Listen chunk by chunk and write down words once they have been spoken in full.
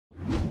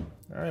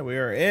All right, we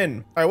are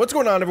in. All right, what's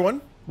going on,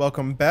 everyone?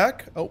 Welcome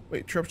back. Oh,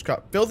 wait, Trips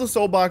Cup. Fill the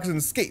soul box and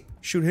escape.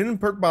 Shoot hidden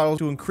perk bottles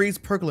to increase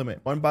perk limit.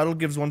 One bottle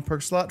gives one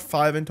perk slot,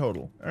 5 in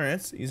total. All right,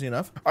 that's easy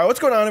enough. All right, what's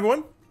going on,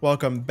 everyone?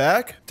 Welcome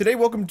back. Today,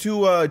 welcome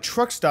to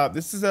Truck Stop.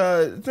 This is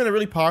it's been a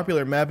really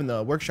popular map in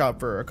the workshop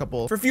for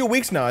a few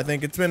weeks now. I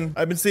think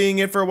I've been seeing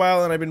it for a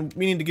while and I've been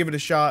meaning to give it a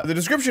shot. The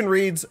description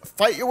reads,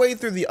 fight your way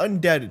through the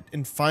undead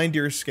and find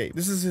your escape.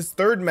 This is his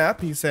third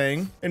map, he's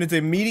saying, and it's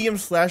a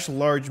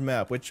medium/large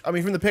map, which, I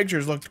mean, from the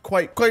pictures looked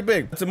quite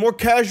big. It's a more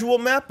casual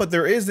map, but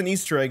there is an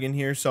Easter egg in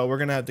here, so we're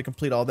gonna have to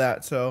complete all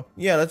that. So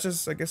yeah, let's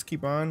just, I guess,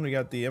 keep on. We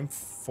got the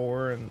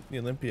M4 and the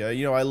Olympia.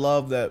 You know, I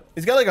love that.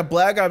 It's got like a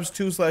Black Ops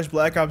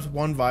 2/Black Ops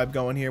 1 vibe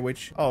going here,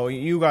 which, oh,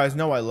 you guys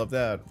know I love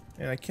that.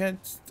 And I can't,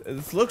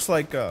 it looks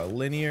like a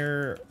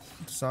linear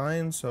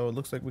design, so it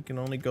looks like we can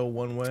only go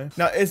one way.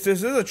 Now, this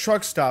is a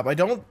truck stop. I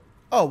don't,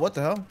 oh, what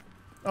the hell?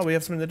 Oh, we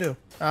have something to do.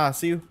 Ah,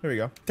 see you, here we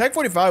go. Tech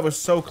 45 was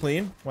so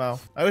clean. Wow,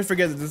 I always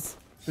forget that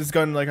this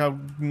gun, like how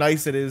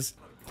nice it is.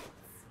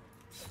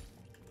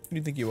 Who do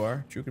you think you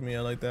are? Juking me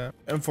out like that.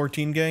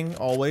 M14 gang,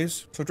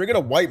 always. So drinking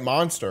a white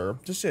monster.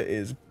 This shit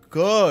is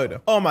good.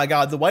 Oh my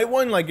god, the white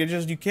one, like, it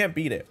just, you can't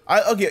beat it.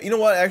 Okay, you know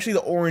what, actually the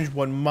orange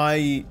one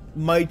might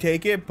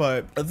take it,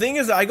 but the thing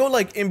is, I go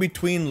like in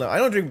between. I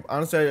don't drink,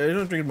 honestly, I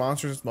don't drink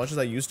monsters as much as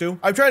I used to.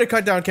 I've tried to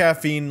cut down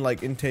caffeine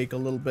like intake a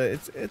little bit.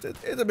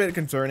 It's a bit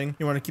concerning.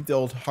 You want to keep the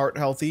old heart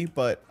healthy,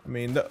 but I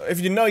mean,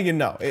 if you know, you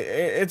know.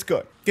 It's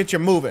good. Get you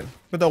moving.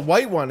 But the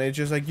white one, it's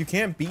just like, you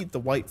can't beat the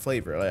white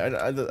flavor. Like,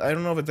 I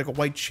don't know if it's like a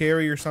white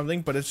cherry or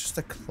something, but it's just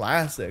a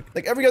classic.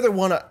 Like every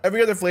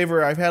other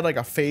flavor I've had like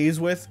a phase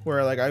with,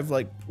 where like I've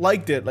like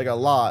liked it like a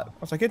lot.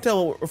 So I can't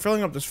tell, we're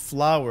filling up this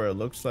flower, it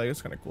looks like.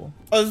 It's kind of cool.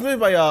 Oh, this is made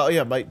by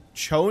yeah, by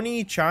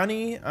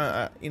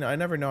Choni. You know, I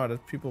never know how to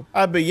people.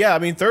 But yeah, I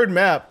mean, third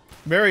map,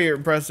 very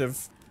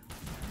impressive.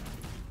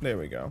 There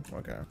we go.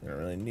 Okay, we don't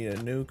really need a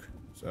nuke,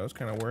 so it's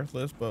kind of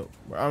worthless, but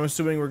I'm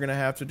assuming we're gonna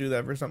have to do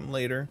that for something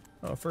later.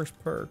 Oh, first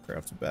perk,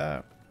 crafts a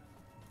bat.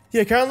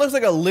 Yeah, it kind of looks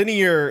like a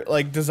linear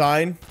like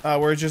design,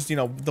 where it's just, you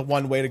know, the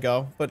one way to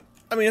go. But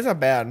I mean, it's not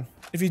bad.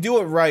 If you do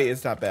it right,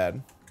 it's not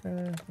bad.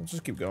 Okay, let's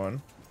just keep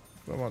going.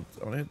 I want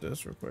to hit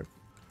this real quick.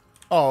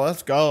 Oh,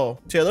 let's go.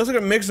 So yeah, it looks like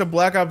a mix of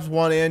Black Ops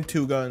 1 and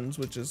 2 guns,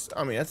 which is,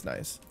 I mean, that's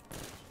nice.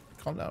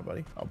 Calm down,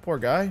 buddy. Oh, poor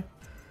guy. Can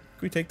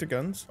we take the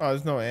guns? Oh,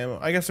 there's no ammo.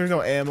 I guess there's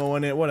no ammo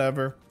in it,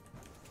 whatever.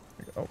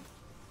 Oh,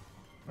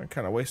 I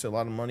kind of wasted a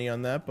lot of money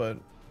on that, but,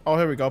 oh,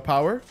 here we go.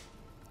 Power.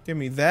 Give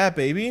me that,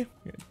 baby.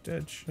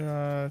 Dead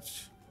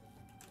shot.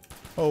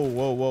 Oh,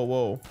 whoa, whoa,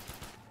 whoa.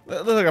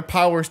 That looks like a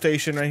power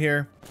station right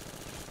here.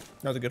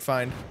 That was a good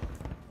find.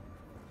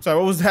 Sorry,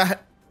 what was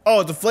that?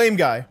 Oh, it's a flame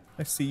guy.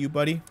 I see you,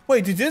 buddy.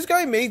 Wait, did this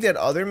guy make that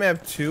other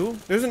map too?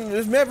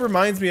 This map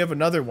reminds me of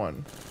another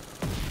one.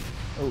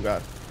 Oh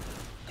god.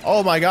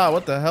 Oh my god,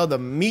 what the hell? The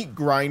meat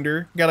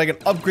grinder. Got like an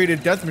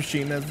upgraded death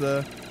machine as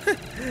the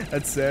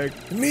that's sick.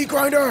 Meat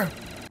grinder!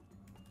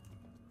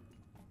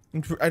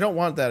 I don't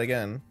want that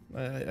again.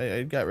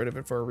 I got rid of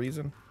it for a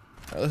reason.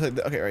 Looks like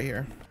okay, right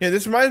here. Yeah,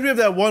 this reminds me of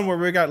that one where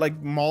we got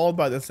like mauled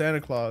by the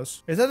Santa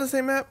Claus. Is that the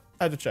same map?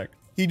 I have to check.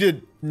 He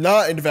did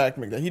not, in fact,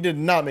 make that. He did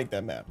not make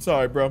that map.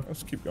 Sorry, bro.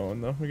 Let's keep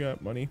going, though. We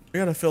got money. We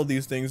gotta fill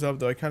these things up,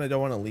 though. I kind of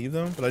don't want to leave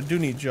them, but I do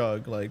need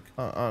jug, like,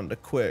 on the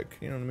quick.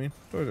 You know what I mean?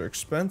 Those are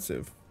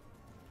expensive.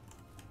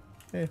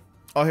 Hey.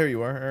 Oh, here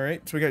you are. All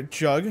right. So we got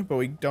jug, but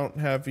we don't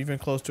have even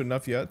close to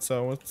enough yet.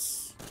 So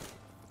let's,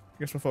 I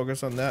guess we'll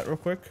focus on that real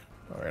quick.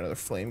 All right, another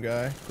flame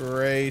guy.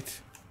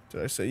 Great.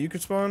 Did I say you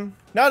could spawn?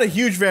 Not a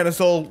huge fan of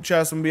soul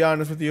chests, I'm gonna be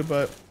honest with you,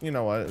 but you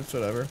know what? It's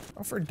whatever.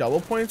 Oh, for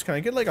double points, can I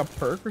get like a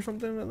perk or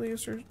something at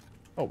least? Or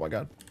oh my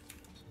god.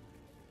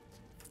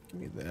 Give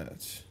me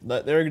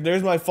that.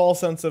 There's my false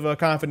sense of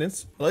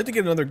confidence. I'd like to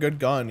get another good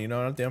gun, you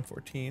know, not the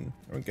M14.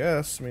 I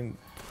guess. I mean,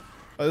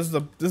 oh,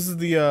 this is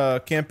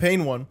the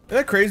campaign one. Isn't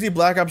that crazy?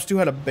 Black Ops 2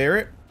 had a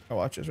Barrett. Oh,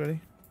 watch this. Ready?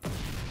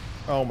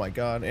 Oh my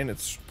god, and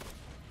it's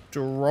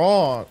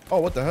strong. Oh,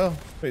 what the hell?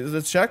 Wait, does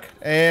it check?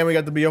 And we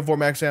got the BO4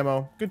 max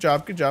ammo. Good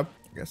job, good job.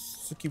 I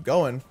guess let's keep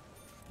going.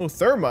 Oh,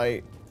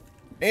 thermite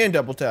and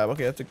double tab.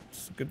 Okay, that's a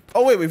good.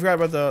 Oh wait, we forgot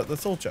about the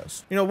soul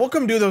chest. You know, we'll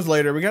come do those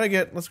later. We gotta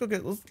get. Let's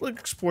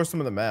explore some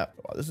of the map.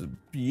 Wow, this is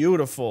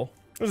beautiful.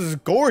 This is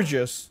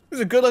gorgeous. This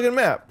is a good looking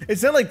map.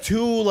 It's not like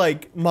too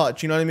like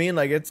much. You know what I mean?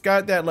 Like it's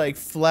got that like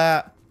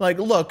flat. Like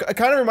look, it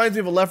kind of reminds me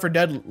of a Left 4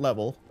 Dead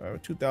level.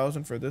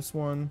 2,000 for this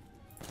one.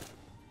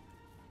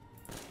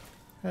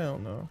 Hell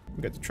no.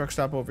 We got the truck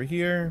stop over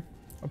here.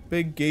 A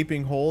big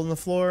gaping hole in the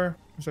floor.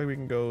 Looks like we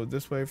can go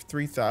this way for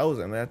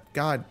 3,000. That,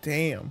 god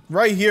damn.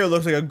 Right here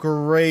looks like a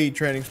great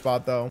training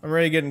spot though. I'm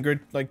already getting good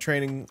like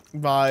training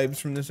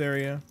vibes from this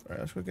area. All right,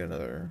 let's go get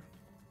another.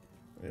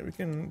 Yeah,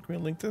 can we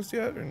link this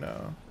yet or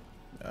no?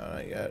 No,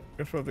 not yet.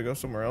 Guess we'll have to go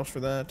somewhere else for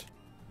that.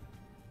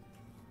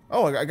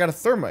 Oh, I got a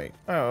thermite.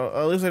 Oh,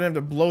 at least I didn't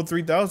have to blow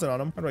 3,000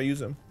 on him. How do I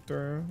use him?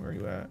 Where are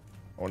you at?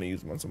 I want to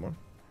use him on someone.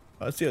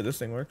 Let's see how this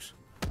thing works.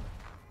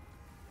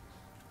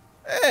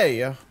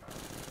 Hey!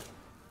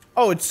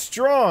 Oh, it's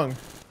strong!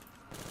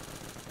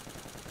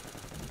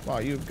 Wow,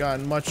 you've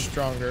gotten much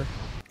stronger.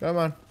 Come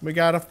on. We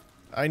gotta.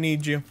 I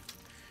need you.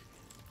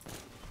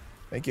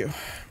 Thank you.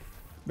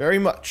 Very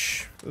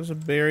much. There's a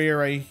barrier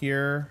right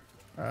here.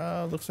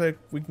 Looks like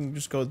we can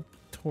just go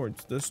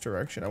towards this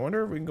direction. I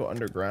wonder if we can go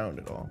underground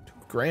at all.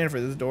 $2,000 for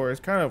this door is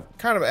kind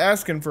of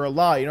asking for a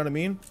lot, you know what I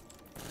mean?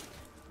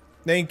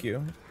 Thank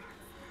you.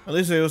 At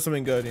least it was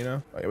something good, you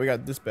know? Oh, yeah, we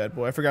got this bad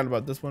boy. I forgot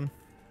about this one.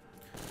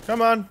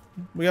 Come on.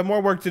 We have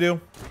more work to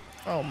do.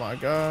 Oh my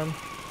god.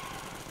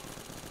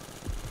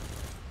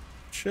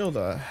 Chill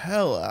the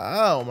hell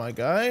out, my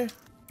guy.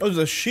 Oh, there's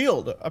a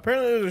shield.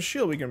 Apparently there's a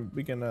shield we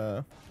can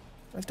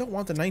I don't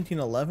want the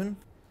 1911.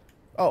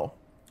 Oh.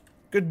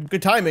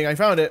 Good timing. I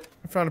found it.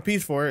 I found a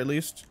piece for it at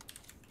least.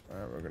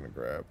 Alright, we're gonna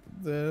grab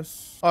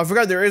this. Oh, I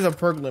forgot there is a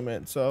perk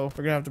limit, so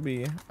we're gonna have to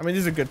be. I mean,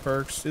 these are good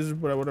perks. This is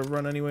what I would have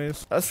run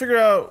anyways. Let's figure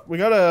out. We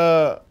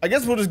gotta. I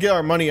guess we'll just get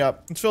our money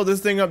up. Let's fill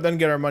this thing up, then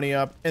get our money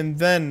up, and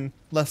then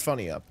less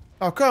funny up.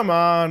 Oh, come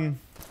on.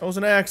 That was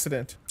an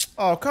accident.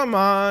 Oh, come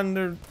on.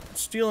 They're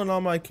stealing all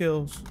my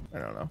kills. I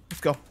don't know.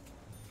 Let's go.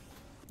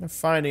 Not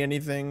finding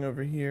anything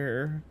over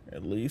here,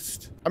 at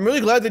least. I'm really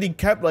glad that he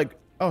kept like.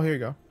 Oh, here you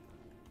go.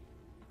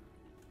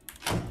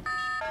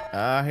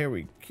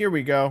 Here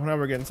we go. Now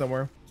we're getting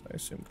somewhere. So I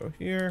assume go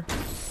here,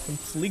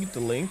 complete the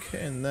link,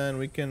 and then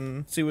we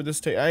can see what this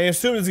takes. I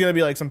assume it's gonna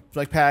be like some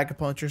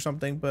pack-a-punch or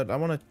something, but I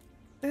want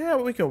to. Yeah,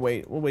 we can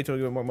wait. We'll wait till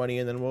we get more money,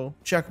 and then we'll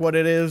check what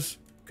it is.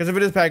 Because if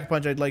it is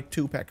pack-a-punch, I'd like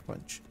 2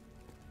 pack-a-punch.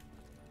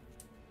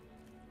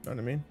 Know what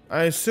I mean?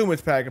 I assume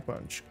it's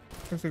pack-a-punch.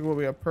 Looks like what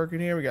we got perk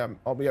in here. We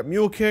got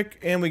mule kick,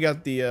 and we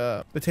got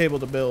the table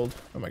to build.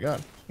 Oh my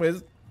god.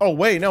 Wait. Oh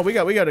wait, no, we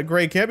got a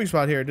great camping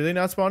spot here. Did they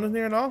not spawn in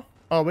here at all?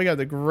 Oh, we got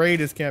the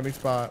greatest camping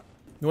spot.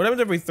 What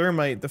happens if we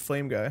thermite the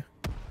flame guy?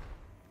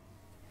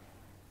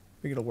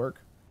 Think it'll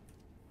work?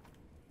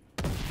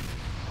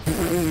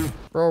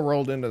 Bro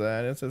rolled into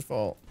that. It's his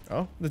fault.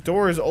 Oh, the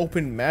door is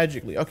open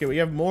magically. Okay, we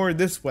have more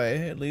this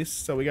way at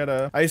least. So we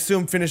gotta, I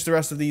assume, finish the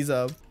rest of these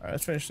up. All right,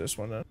 let's finish this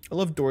one then. I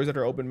love doors that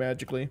are open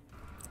magically.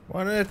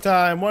 One at a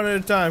time. One at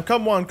a time.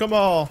 Come on, come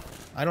all.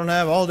 I don't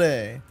have all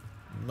day.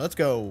 Let's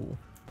go.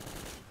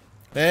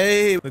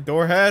 Hey, the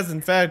door has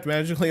in fact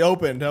magically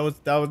opened. That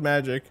was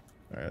magic.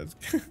 All right,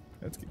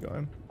 let's keep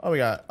going. Oh, we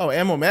got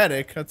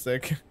ammo-matic. That's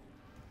sick.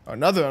 Oh,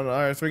 another one. All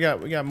right, so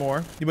we got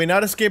more. You may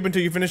not escape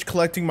until you finish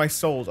collecting my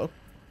souls. Oh,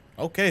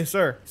 okay,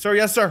 sir. Sir,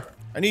 yes, sir.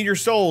 I need your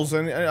souls,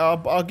 and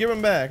I'll give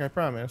them back. I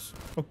promise.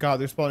 Oh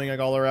God, they're spawning like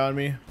all around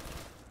me.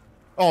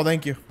 Oh,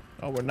 thank you.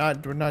 Oh, we're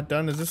not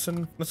done. Is this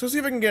in? Let's go see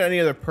if I can get any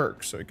other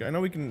perks. So I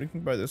know we can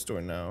buy this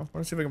door now. I want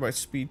to see if I can buy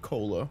speed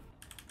cola.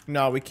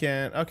 No, we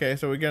can't. Okay,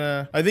 so we're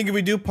gonna. I think if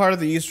we do part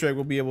of the Easter egg,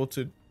 we'll be able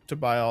to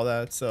buy all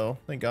that. So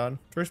thank God.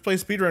 First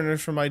place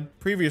speedrunners from my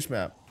previous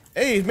map.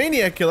 Hey,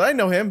 Maniac Killer. I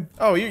know him.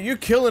 Oh, you're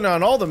killing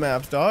on all the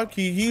maps, dog.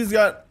 He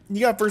got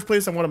first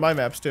place on one of my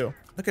maps too.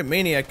 Look at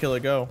Maniac Killer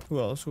go. Who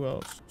else? Who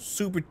else?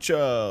 Super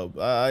Chub.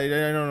 I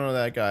don't know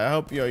that guy. I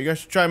hope you guys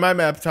should try my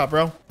map top,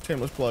 bro.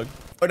 Shameless plug.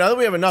 But now that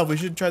we have enough, we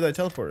should try that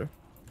teleporter.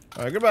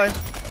 All right, goodbye.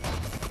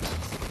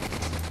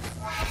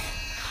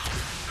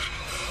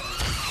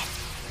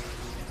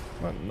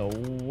 What in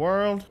the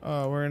world?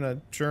 We're in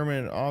a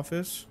German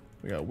office.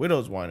 We got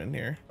Widow's wine in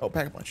here. Oh,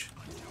 pack-a-punch.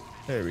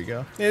 There we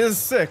go. Hey, this is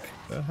sick.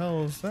 The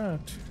hell is that?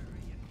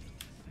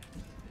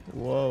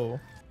 Whoa.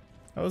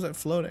 How is that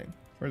floating?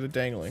 Or is it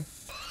dangling?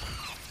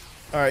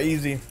 Alright,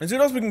 easy. And see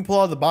what else we can pull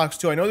out of the box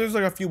too. I know there's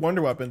like a few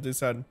wonder weapons he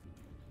said.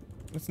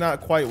 It's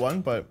not quite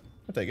one, but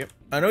I'll take it.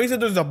 I know he said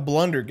there's a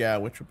blunder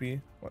gat, which would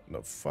be what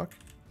the fuck?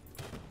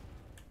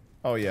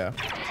 Oh yeah.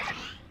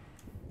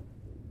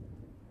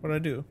 What'd I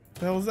do? What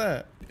the hell was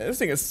that? Yeah, this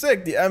thing is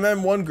sick. The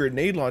MM1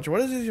 grenade launcher.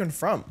 What is this even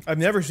from? I've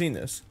never seen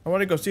this. I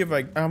want to go see if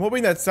I'm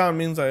hoping that sound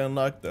means I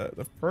unlocked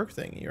the perk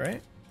thingy,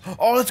 right?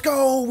 Oh, let's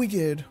go! We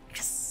did.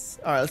 Yes.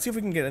 Alright, let's see if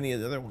we can get any of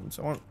the other ones.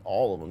 I want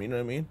all of them, you know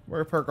what I mean?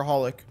 We're a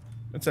perkaholic.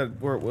 It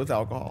said we're with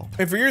alcohol.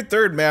 And for your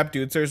third map,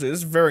 dude, seriously, this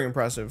is very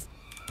impressive.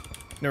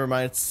 Never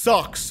mind, it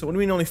sucks. What do you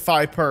mean only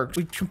 5 perks?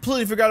 We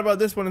completely forgot about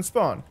this one in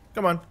spawn.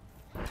 Come on.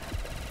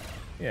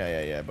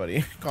 Yeah,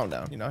 buddy. Calm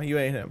down. You know, you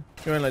ain't him.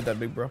 You ain't like that,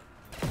 big bro.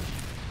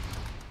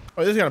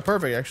 Oh, this is kind of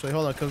perfect, actually.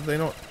 Hold on, because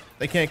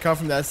they can't come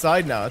from that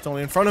side now. It's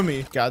only in front of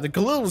me. God, the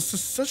Galil is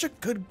just such a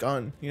good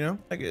gun, you know?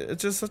 Like,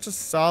 it's just such a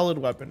solid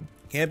weapon.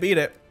 Can't beat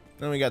it.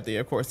 Then we got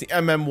of course, the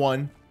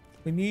MM1.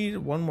 We need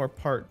one more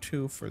part,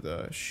 too, for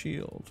the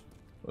shield.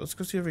 Let's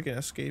go see if we can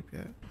escape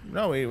yet.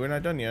 No, we're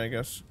not done yet, I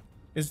guess.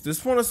 Is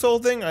this one a soul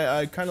thing?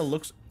 I kind of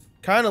looks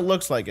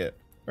like it.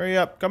 Hurry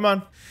up, come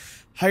on.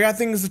 I got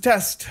things to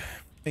test.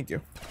 Thank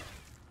you.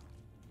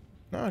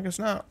 No, I guess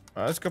not.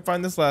 Let's go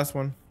find this last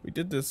one. We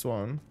did this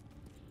one.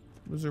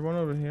 Was there one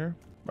over here?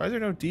 Why are there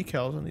no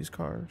decals on these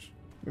cars?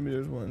 Maybe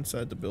there's one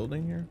inside the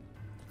building here.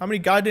 How many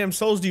goddamn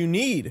souls do you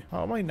need?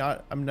 How am I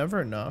not? I'm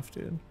never enough,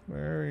 dude.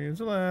 Where is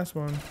the last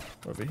one?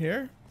 Over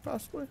here,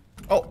 possibly?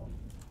 Oh.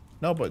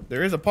 No, but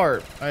there is a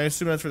part. I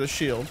assume that's for the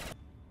shield.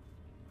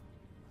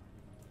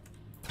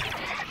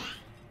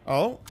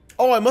 Oh,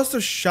 Oh, I must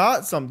have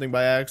shot something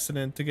by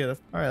accident to get a.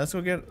 All right, let's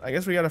go get. I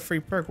guess we got a free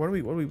perk. What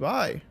do we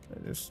buy?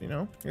 I just, you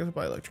know, I guess I'll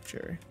buy electric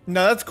cherry.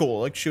 No, that's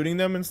cool. Like shooting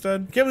them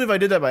instead. I can't believe I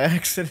did that by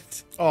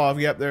accident. Oh,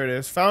 yep, there it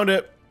is. Found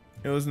it.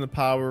 It was in the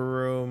power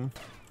room.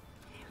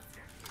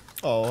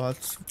 Oh,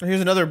 that's.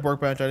 Here's another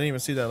workbench. I didn't even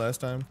see that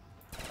last time.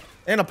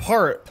 And a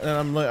part.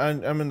 And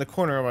I'm in the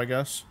corner of, I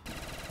guess.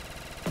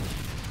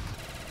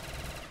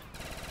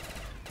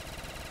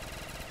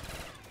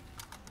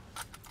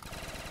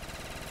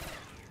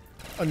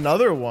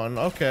 Another one,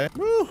 okay.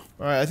 Woo. All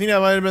right, I think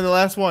that might have been the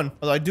last one.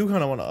 Although I do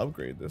kind of want to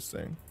upgrade this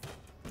thing.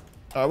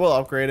 We'll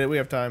upgrade it. We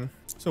have time.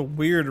 It's a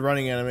weird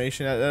running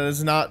animation that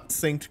is not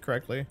synced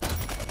correctly.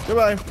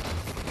 Goodbye.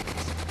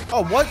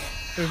 Oh, what?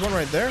 There's one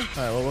right there. All right,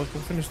 well, we'll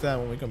finish that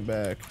when we come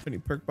back. Any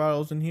perk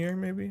bottles in here,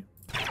 maybe?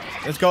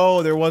 Let's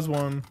go. There was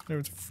one. There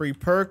was a free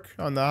perk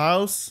on the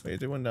house. Wait,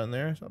 there one down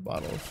there. It's not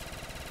bottles.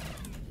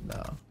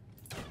 No.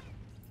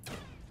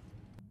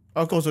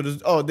 Oh, cool. So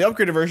just, oh, the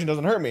upgraded version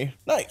doesn't hurt me.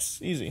 Nice.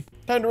 Easy.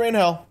 Time to rain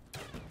hell.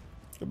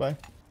 Goodbye.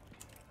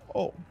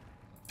 Oh.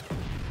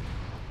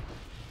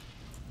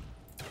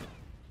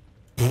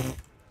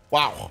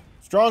 Wow.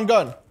 Strong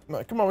gun.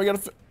 Come on, we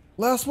gotta.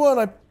 Last one,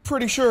 I'm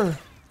pretty sure.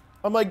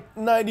 I'm like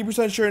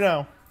 90% sure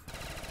now.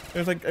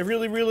 There's like, I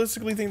really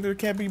realistically think there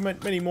can't be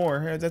many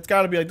more. That's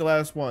gotta be like the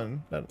last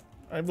one.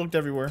 I've looked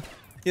everywhere.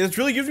 Yeah, this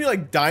really gives me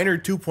like Diner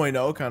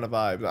 2.0 kind of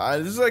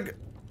vibes. This is like,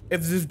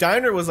 if this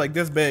diner was like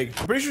this big,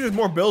 I'm pretty sure there's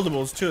more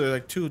buildables too. There's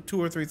like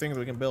two or three things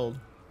we can build.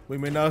 We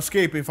may not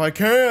escape if I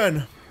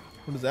can.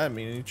 What does that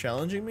mean? Are you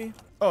challenging me?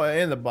 Oh,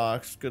 and the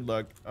box. Good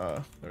luck.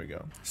 There we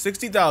go.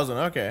 60,000.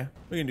 Okay,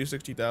 we can do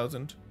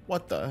 60,000.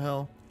 What the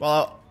hell?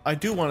 Well, I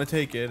do want to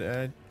take it.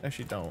 I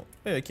actually don't.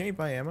 Hey, can you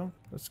buy ammo?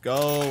 Let's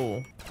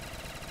go.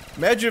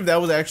 Imagine if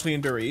that was actually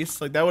in Doris.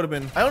 Like that would have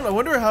been, I don't know, I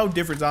wonder how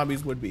different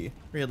zombies would be,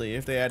 really,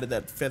 if they added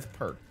that 5th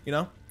perk, you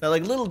know? That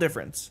like little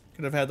difference.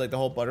 Could have had like the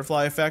whole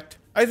butterfly effect.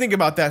 I think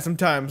about that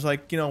sometimes,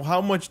 like, you know,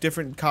 how much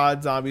different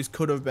COD zombies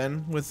could have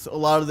been with a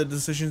lot of the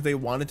decisions they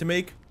wanted to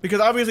make. Because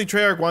obviously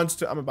Treyarch wants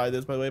to, I'm gonna buy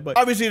this by the way, but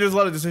obviously there's a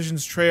lot of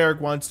decisions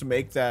Treyarch wants to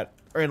make that,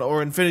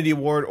 or Infinity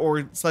Ward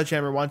or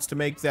Sledgehammer wants to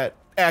make that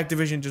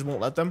Activision just won't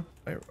let them.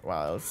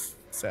 Wow, that was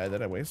sad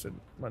that I wasted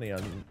money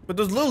on. But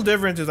those little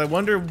differences, I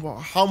wonder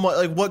how much,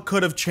 like what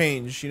could have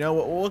changed, you know,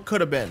 what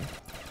could have been.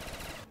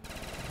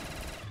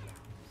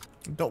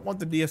 Don't want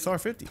the DSR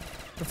 50.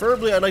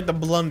 Preferably, I'd like the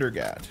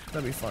Blundergat.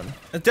 That'd be fun.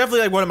 It's definitely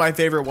like one of my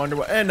favorite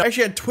Wonder. And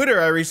actually, on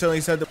Twitter, I recently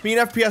said that me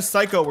and FPS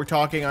Psycho were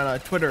talking on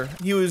Twitter.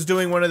 He was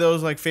doing one of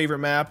those like favorite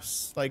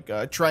maps, like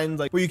trends,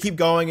 like where you keep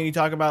going and you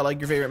talk about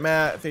like your favorite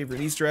map, favorite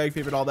Easter egg,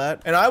 favorite all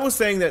that. And I was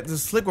saying that the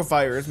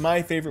Sliquifier is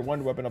my favorite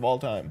Wonder Weapon of all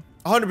time.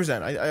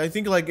 100%. I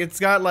think like it's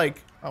got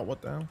like, oh,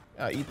 what the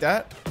hell? Eat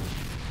that.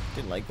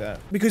 Didn't like that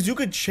because you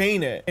could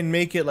chain it and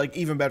make it like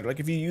even better.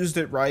 Like if you used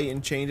it right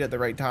and chained it at the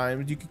right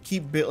times, you could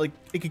keep like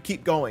it could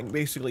keep going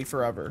basically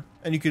forever,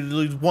 and you could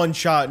lose one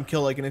shot and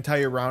kill like an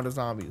entire round of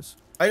zombies.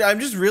 I'm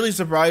just really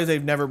surprised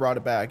they've never brought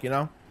it back. You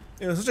know,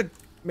 it was such a,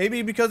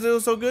 maybe because it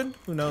was so good.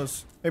 Who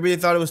knows? Maybe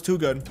they thought it was too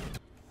good.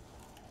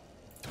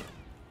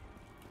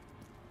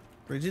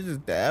 Did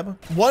just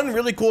dab. One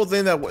really cool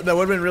thing that would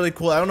have been really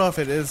cool. I don't know if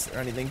it is or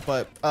anything,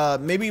 but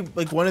maybe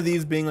like one of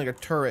these being like a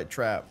turret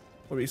trap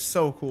would be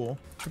so cool.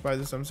 Should buy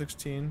this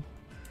M16.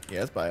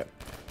 Yeah, let's buy it.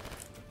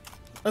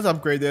 Let's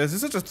upgrade this.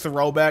 This is such a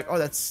throwback. Oh,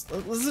 that's,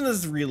 listen to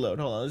this reload.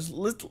 Hold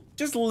on,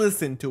 just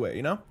listen to it,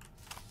 you know?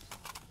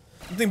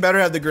 Something better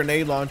had the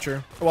grenade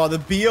launcher. Wow, the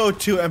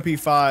BO2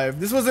 MP5.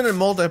 This wasn't in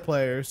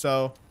multiplayer,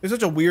 so it's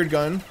such a weird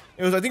gun.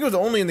 It was, I think it was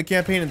only in the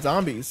campaign and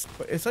zombies,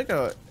 but it's like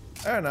a,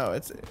 I don't know.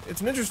 It's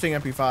an interesting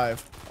MP5,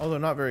 although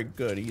not very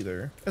good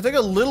either. It's like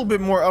a little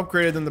bit more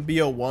upgraded than the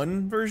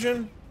BO1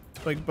 version.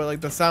 Like, but like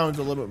the sound's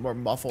a little bit more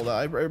muffled.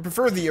 I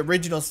prefer the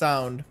original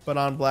sound, but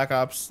on Black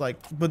Ops, like,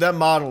 but that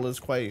model is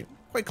quite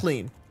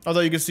clean.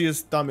 Although you can see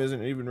his thumb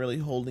isn't even really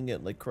holding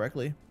it like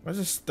correctly. Why is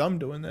his thumb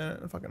doing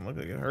that? It fucking look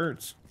like it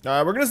hurts. All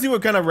right, we're gonna see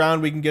what kind of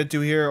round we can get to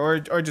here, or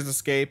just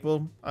escape.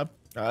 Well,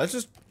 let's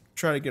just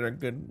try to get a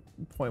good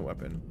point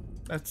weapon.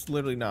 That's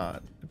literally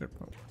not a good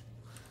point.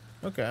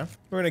 Okay,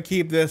 we're gonna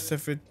keep this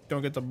if it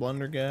don't get the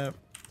blunder gap.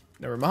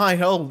 Never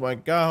mind. Oh my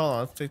god, hold on.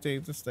 Let's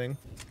take this thing.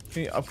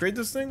 Can you upgrade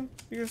this thing?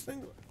 I kind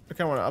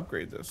of want to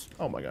upgrade this.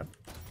 Oh my god.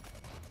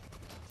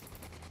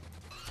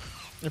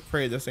 I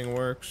pray this thing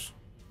works.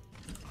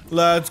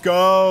 Let's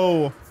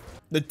go.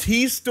 The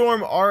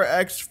T-Storm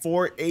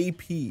RX4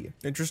 AP.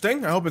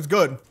 Interesting. I hope it's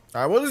good. All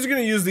right, we're just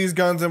gonna use these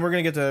guns and we're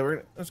gonna get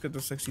to. Let's get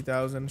to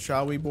 60,000,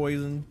 shall we,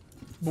 boys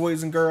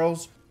and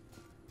girls?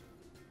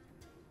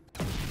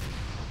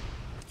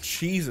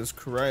 Jesus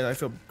Christ, I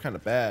feel kind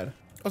of bad.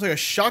 Oh, it's like a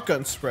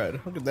shotgun spread.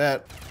 Look at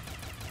that.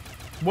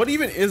 What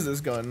even is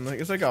this gun? Like,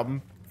 it's like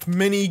a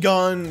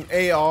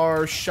minigun,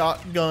 AR,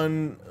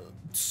 shotgun,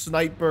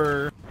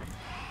 sniper.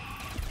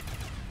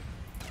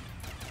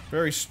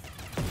 Very.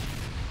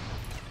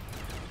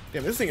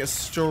 Damn, this thing is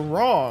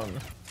strong.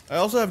 I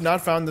also have not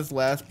found this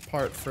last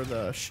part for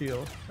the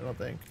shield, I don't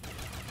think.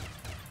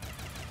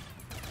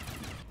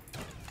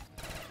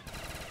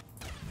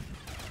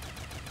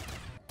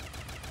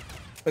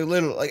 Like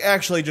literally, like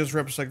actually just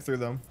rips like through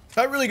them.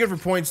 Not really good for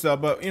points though,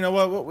 but you know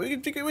what? We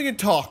can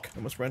talk.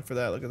 Almost went for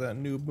that. Look at that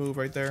noob move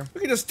right there.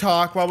 We can just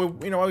talk while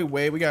we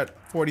wait. We got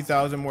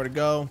 40,000 more to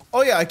go.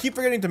 Oh yeah, I keep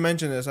forgetting to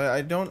mention this.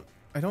 I don't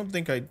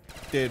think I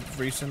did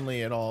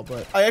recently at all,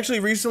 but I actually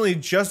recently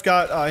just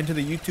got into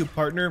the YouTube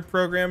partner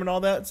program and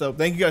all that. So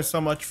thank you guys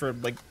so much for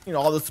like, you know,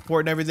 all the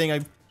support and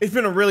everything. It's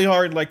been a really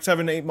hard like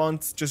 7 to 8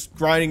 months just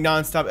grinding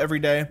nonstop every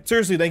day.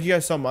 Seriously, thank you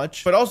guys so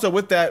much. But also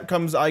with that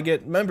comes I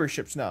get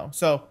memberships now.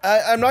 So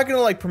I'm not gonna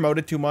like promote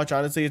it too much.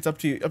 Honestly, it's up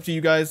to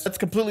you guys. It's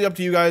completely up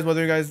to you guys whether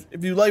you guys,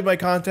 if you like my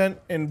content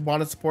and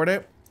want to support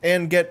it.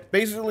 And get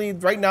basically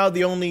right now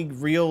the only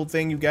real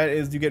thing you get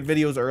is you get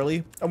videos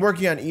early. I'm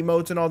working on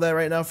emotes and all that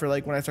right now for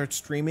like when I start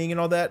streaming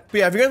and all that. But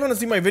yeah, if you guys want to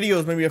see my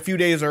videos maybe a few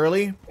days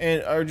early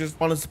and or just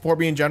want to support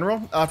me in general,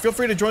 feel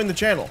free to join the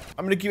channel.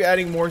 I'm gonna keep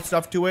adding more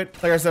stuff to it.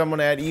 Like I said, I'm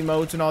gonna add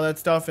emotes and all that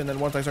stuff, and then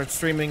once I start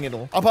streaming,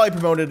 I'll probably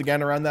promote it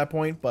again around that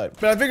point.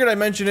 But I figured I'd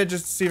mention it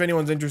just to see if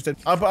anyone's interested.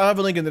 I'll have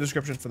a link in the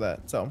description for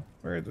that. So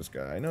where is this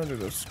guy? I know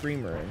there's a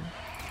screamer in.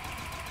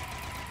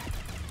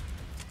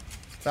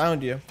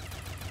 Found you.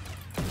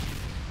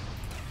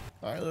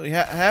 All right,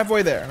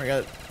 halfway there. I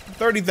got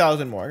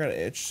 30,000 more. I got an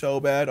itch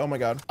so bad. Oh my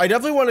god. I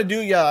definitely want to do,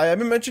 yeah, I've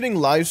been mentioning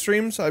live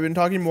streams. I've been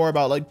talking more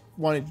about like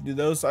wanting to do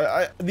those.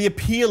 The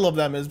appeal of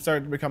them is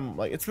starting to become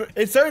like,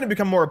 it's starting to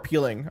become more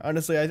appealing.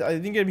 Honestly, I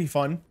think it'd be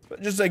fun.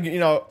 But just like, you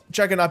know,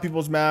 checking out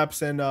people's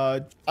maps, and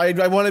I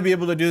want to be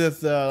able to do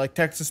this like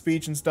text to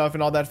speech and stuff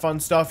and all that fun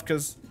stuff,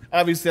 because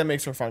obviously that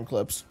makes for fun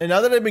clips. And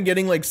now that I've been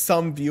getting like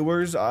some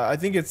viewers, I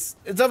think it's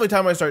definitely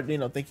time I start, you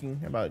know,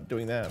 thinking about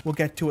doing that. We'll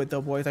get to it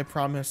though, boys, I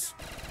promise.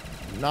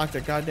 Knock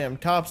the goddamn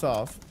tops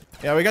off.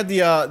 Yeah, we got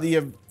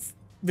the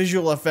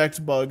visual effects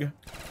bug.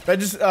 But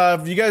just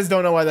if you guys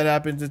don't know why that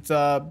happens, it's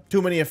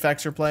too many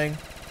effects are playing,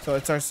 so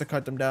it starts to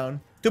cut them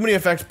down. Too many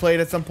effects played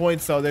at some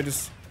point, so they're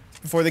just,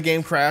 before the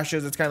game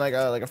crashes, it's kind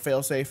of like a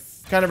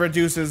fail-safe. Kind of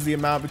reduces the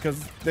amount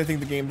because they think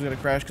the game's gonna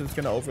crash because it's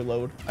gonna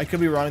overload. I could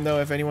be wrong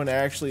though. If anyone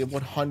actually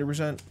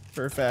 100%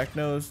 for a fact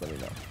knows, let me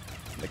know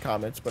in the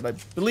comments. But I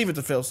believe it's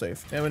a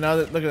fail-safe. And now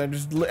that, look at them,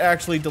 just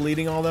actually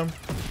deleting all them.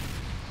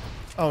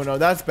 Oh no,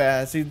 that's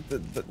bad. See,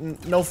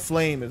 no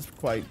flame is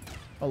quite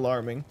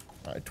alarming.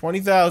 All right,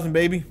 20,000,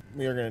 baby.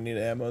 We are gonna need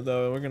ammo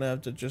though. We're gonna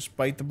have to just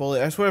bite the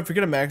bullet. I swear, if we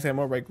get a max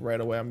ammo right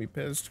away, I'm gonna be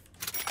pissed.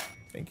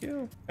 Thank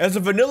you. As a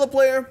vanilla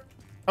player,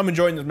 I'm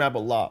enjoying this map a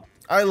lot.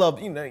 I love,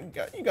 you know,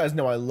 you guys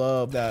know I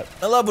love that.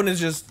 I love when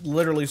it's just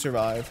literally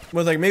survive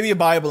with like maybe a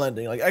Bible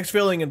ending, like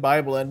exfilling and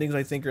Bible endings.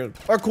 I think are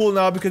cool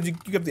now because you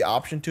have the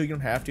option to. You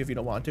don't have to if you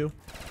don't want to.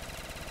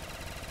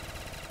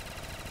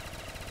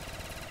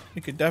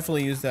 You could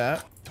definitely use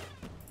that.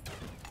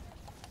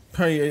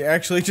 I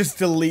actually just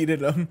deleted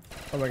them.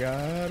 Oh my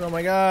god, oh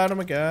my god, oh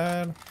my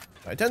god.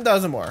 All right,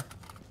 10,000 more.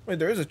 Wait,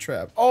 there is a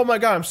trap. Oh my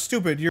god, I'm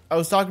stupid. I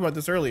was talking about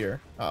this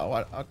earlier. Oh,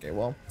 what? Okay,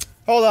 well,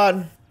 hold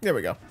on. There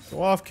we go.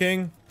 Go off,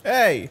 king.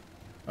 Hey.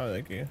 Oh,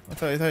 thank you. I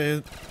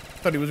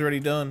thought he was already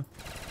done.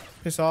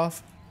 Piss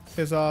off.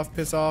 Piss off.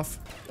 Piss off.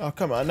 Oh,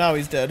 come on. Now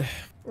he's dead.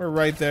 We're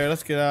right there.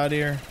 Let's get out of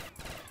here.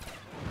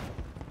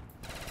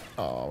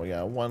 Oh, we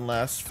got one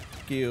last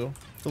skew.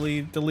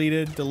 Deleted,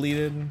 deleted,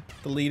 deleted,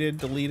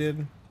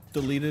 deleted.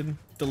 I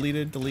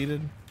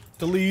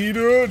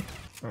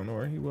don't know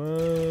where he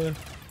was.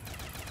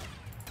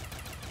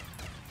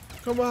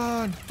 Come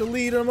on,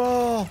 delete them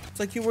all.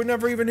 It's like you were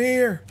never even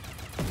here.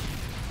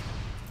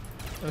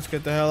 Let's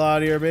get the hell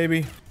out of here,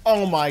 baby.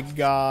 Oh my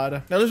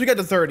god. Now at least we got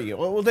to 30.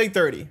 We'll take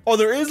 30. Oh,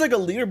 there is like a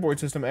leaderboard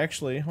system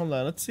actually. Hold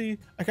on, let's see.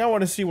 I kind of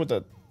want to see what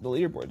the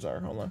leaderboards are.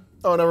 Hold on.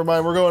 Oh, never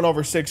mind. We're going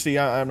over 60.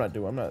 I'm not.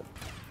 All right,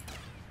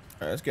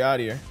 let's get out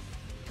of here.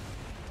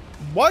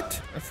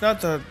 What? That's not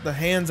the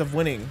hands of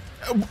winning.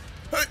 All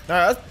right,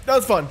 that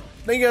was fun.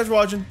 Thank you guys for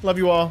watching. Love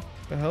you all.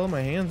 What the hell are my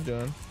hands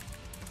doing?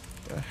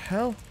 The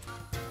hell?